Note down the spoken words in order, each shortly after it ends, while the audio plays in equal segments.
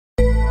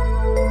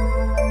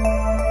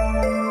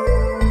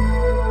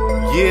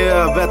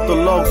Yeah, Beto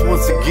Lokz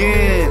once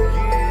again.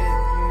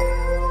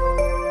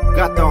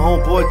 Got the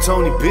homeboy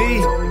Tony B.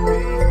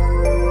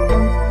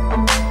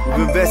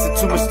 We've invested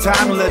too much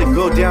time to let it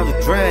go down the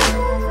drain.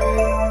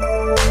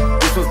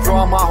 This one's for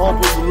all my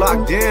homeboys who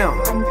locked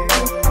down.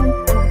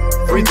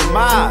 Free the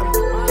mob.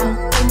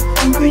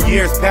 The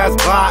years pass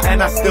by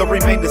and I still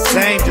remain the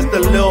same, just a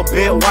little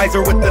bit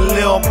wiser with a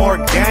little more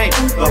game.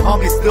 The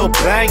homies still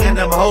banging,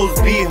 them hoes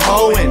be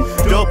hoeing.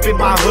 Dope in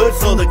my hood,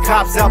 so the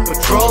cops out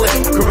patrolling.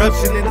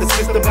 Corruption in the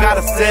system got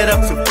us set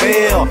up to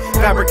fail.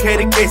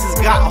 Fabricated cases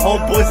got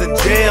homeboys in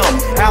jail.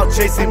 Out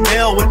chasing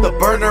mail with the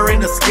burner in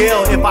the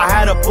scale. If I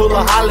had to pull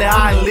a holly,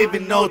 I ain't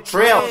leaving no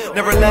trail.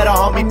 Never let a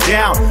homie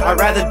down, I'd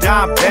rather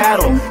die in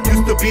battle.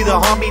 Used to be the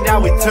homie,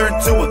 now we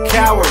turned to a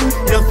coward.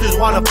 Youngsters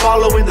wanna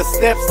follow in the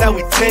steps that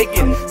we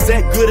taken.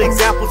 Set good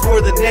examples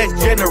for the next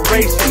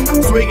generation.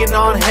 Swigging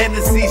on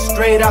Hennessy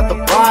straight out the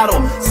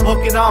bottle.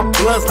 Smoking on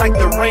blunts like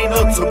there ain't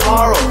no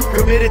tomorrow.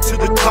 Committed to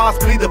the cause,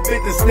 plead the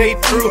fifth and stay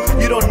true.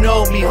 You don't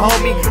know me,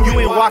 homie, you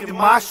ain't walking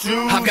my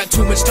shoes. I've got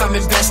too much time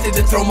invested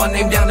to throw my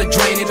name down the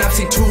drain. And I've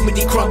seen too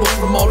many crumble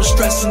from all the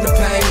stress and the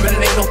pain. But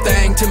it ain't no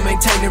thing to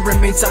maintain and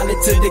remain solid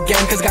to the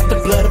game. Cause got the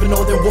blood of a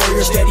northern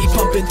warrior steady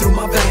pumping through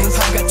my veins.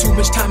 I've got too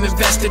much time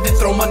invested to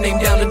throw my name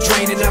down the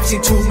drain. And I've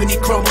seen too many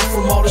crumble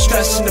from all the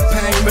stress and the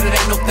pain. But it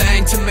ain't no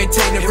thing to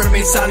maintain and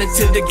remain solid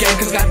to the game.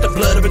 Cause got the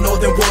blood of a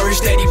northern warrior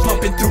steady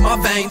pumping through my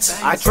veins.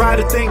 I try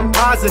to think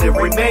positive,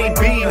 remain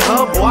being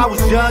humble. I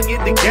was young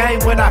in the game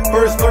when I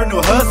first learned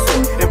to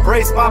hustle.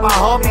 Embraced by my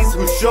homies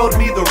who showed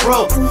me the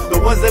ropes. The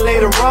ones that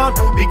later on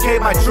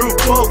became my true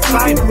folks.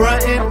 I ain't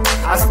frontin',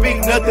 I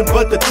speak nothing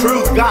but the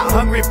truth. Got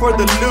hungry for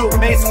the loot,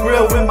 made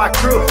skrill with my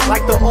crew.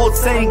 Like the old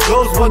saying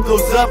goes, what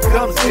goes up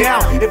comes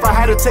down. If I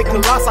had to take a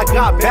loss, I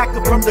got back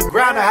up from the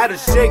ground. I had to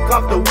shake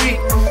off the weak,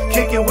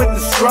 kick it with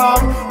the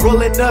strong.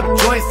 Rolling up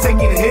joints,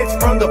 taking hits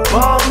from the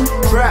bomb.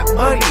 Trap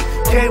money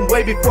came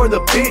way before the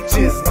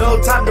bitches.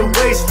 No time to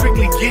waste,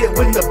 strictly get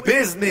with the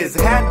business.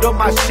 Handle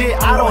my shit,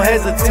 I don't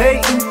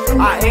hesitate.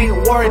 I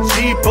ain't Warren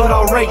G, but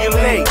I'll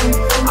regulate.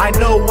 I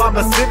know I'm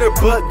a sinner,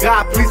 but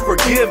God, please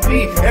forgive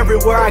me.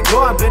 Everywhere I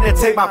go, I'm gonna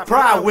take my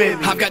pride with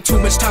me. I've got too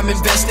much time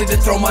invested to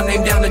throw my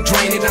name down the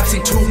drain. And I've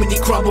seen too many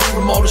crumble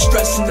from all the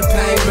stress and the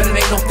pain. But it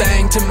ain't no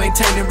thing to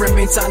maintain and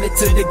remain solid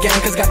to the game.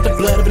 Cause got the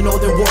blood of a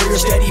northern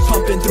warrior steady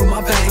pumping through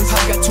my veins.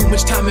 I've got too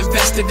much time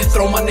invested to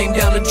throw my name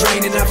down the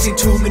drain. And I've seen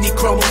too many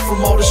crumble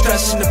from all the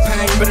stress and the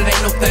pain. But it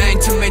ain't no thing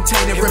to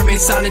maintain and remain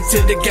solid to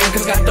the game.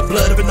 Cause got the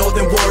blood of a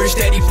northern warrior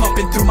steady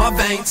pumping through my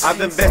veins. I've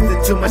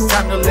invested too much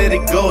time to let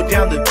it go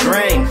down the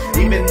drain.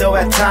 Even though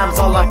at times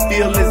all I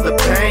feel is the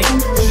pain.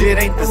 Shit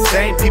ain't the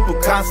same, people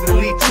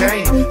constantly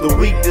change. The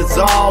weak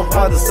dissolve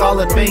while the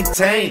solid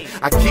maintain.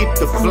 I keep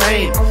the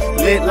flame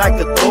lit like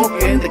a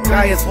toque in the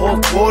calles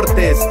whole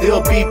corte.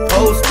 Still be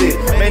posted.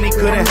 Many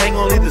couldn't hang,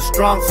 only the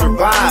strong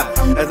survive.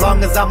 As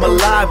long as I'm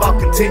alive, I'll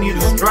continue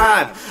to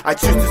strive. I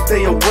choose to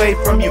stay away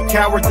from you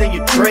cowards and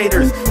you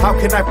traitors. How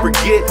can I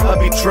forget a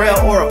betrayal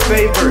or a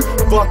favor?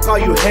 Fuck all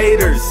you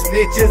haters,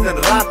 snitches and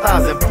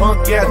ratas and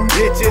punk ass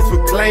bitches who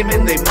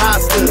claiming they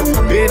masters.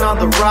 Been on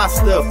the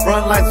roster,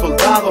 frontline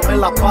soldado. Me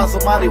la paso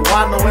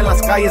marihuano en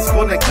las calles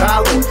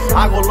conectado.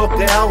 Hago lo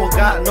que hago,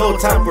 got no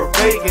time for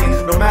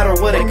faking. No matter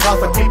what it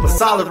costs, I keep a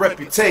solid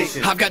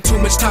reputation. I've got too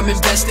much time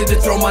invested to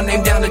throw my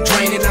name down the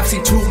drain. And I've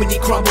seen too many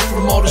crumble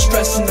from all the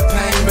stress and the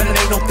pain. But it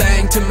ain't no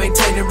thing to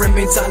maintain and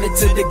remain solid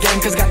to the game.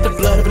 Cause got the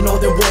blood of a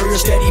northern warrior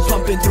steady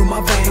pumping through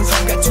my veins.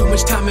 I've got too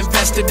much time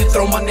invested to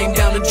throw my name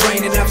down the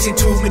drain. And I've seen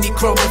too many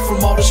crumble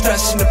from all the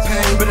stress and the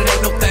pain. But it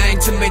ain't no thing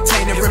to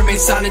maintain and remain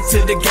solid to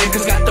the game.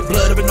 Cause got the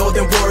blood of a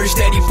northern warrior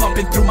steady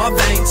pumping through my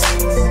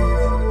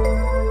veins.